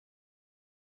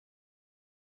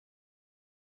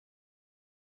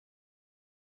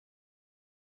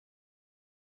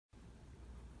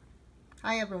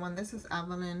Hi everyone, this is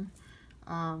Evelyn.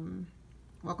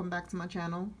 Welcome back to my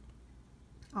channel.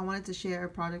 I wanted to share a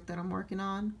project that I'm working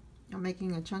on. I'm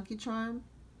making a chunky charm.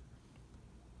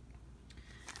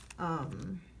 I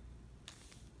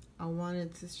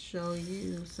wanted to show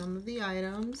you some of the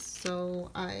items.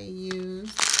 So I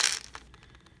used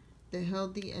the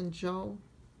Hildy and Joe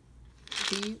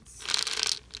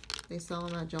beads. They sell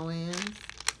them at Joann's.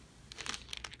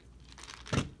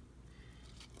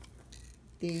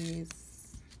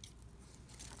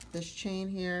 This chain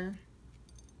here,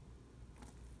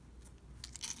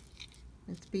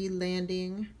 it's bead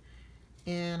landing,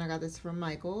 and I got this from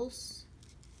Michaels.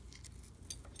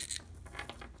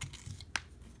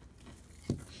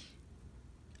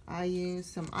 I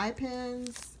used some eye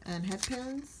pins and head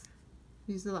pins.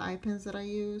 These are the eye pins that I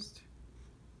used.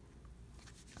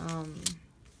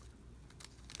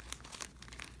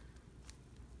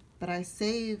 But I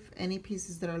save any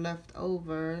pieces that are left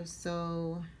over.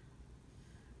 So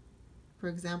for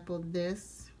example,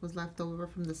 this was left over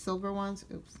from the silver ones.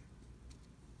 Oops.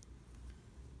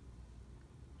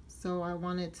 So I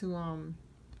wanted to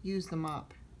use them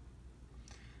up.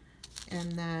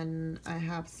 And then I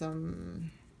have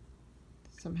some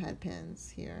head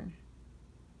pins here.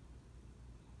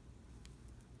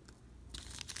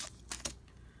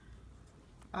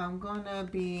 I'm gonna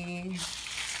be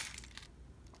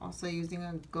also using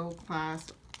a Go Class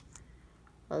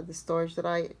of the storage that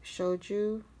I showed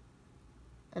you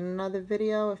in another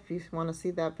video. If you want to see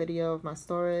that video of my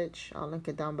storage, I'll link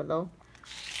it down below.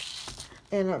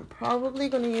 And I'm probably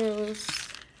going to use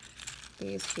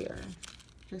these here,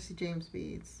 Jesse James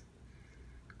beads.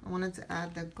 I wanted to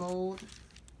add the gold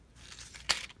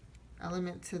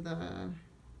element to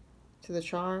the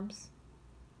charms.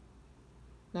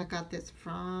 And I got this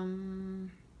from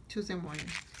Tuesday Morning.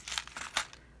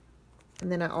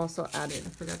 And then I also added, I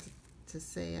forgot to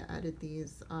say, I added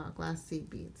these glass seed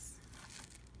beads.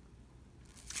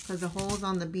 Because the holes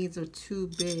on the beads are too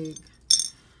big.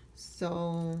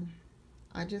 So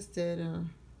I just did a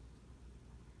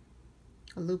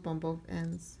loop on both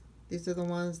ends. These are the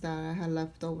ones that I had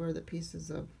left over, the pieces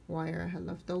of wire I had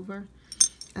left over.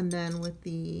 And then with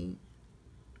the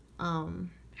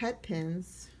head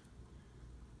pins,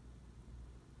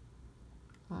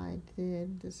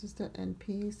 this is the end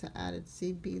piece. I added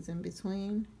seed beads in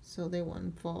between so they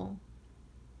wouldn't fall.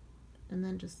 And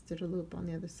then just did a loop on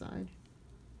the other side.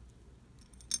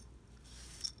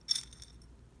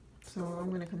 So I'm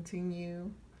going to continue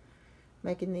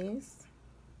making these.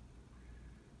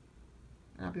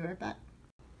 And I'll be right back.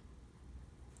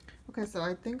 Okay, so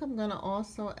I think I'm going to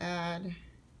also add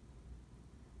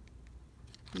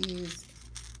these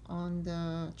on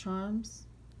the charms,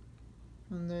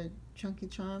 on the chunky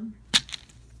charm.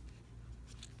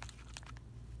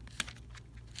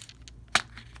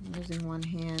 I'm using one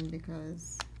hand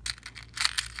because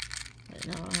right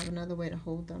now I don't have another way to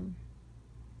hold them.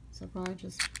 So probably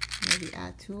just maybe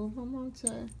add 2 of them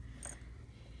onto.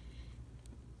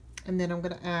 And then I'm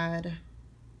going to add,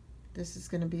 this is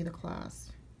going to be the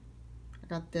clasp. I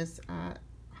got this at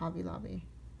Hobby Lobby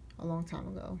a long time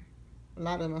ago. A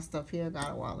lot of my stuff here I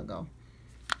got a while ago.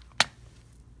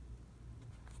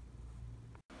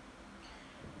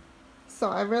 So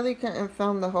I really couldn't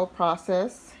film the whole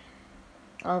process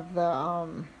of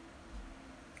the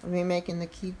me making the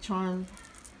key charm,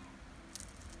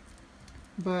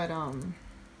 but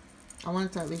I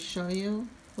wanted to at least show you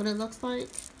what it looks like.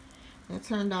 It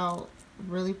turned out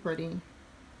really pretty.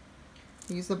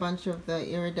 I used a bunch of the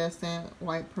iridescent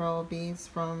white pearl beads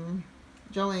from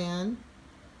Joann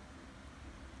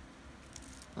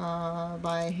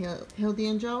by Hildy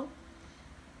and Joe.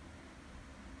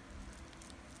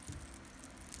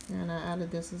 And I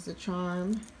added this as a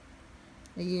charm.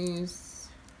 I used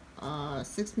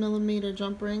 6mm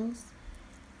jump rings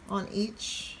on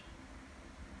each.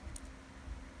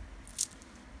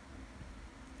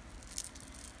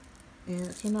 And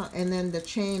it turned out, and then the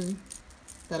chain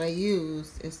that I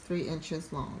used is 3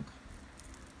 inches long.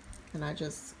 And I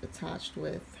just attached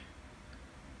with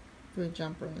 3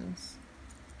 jump rings.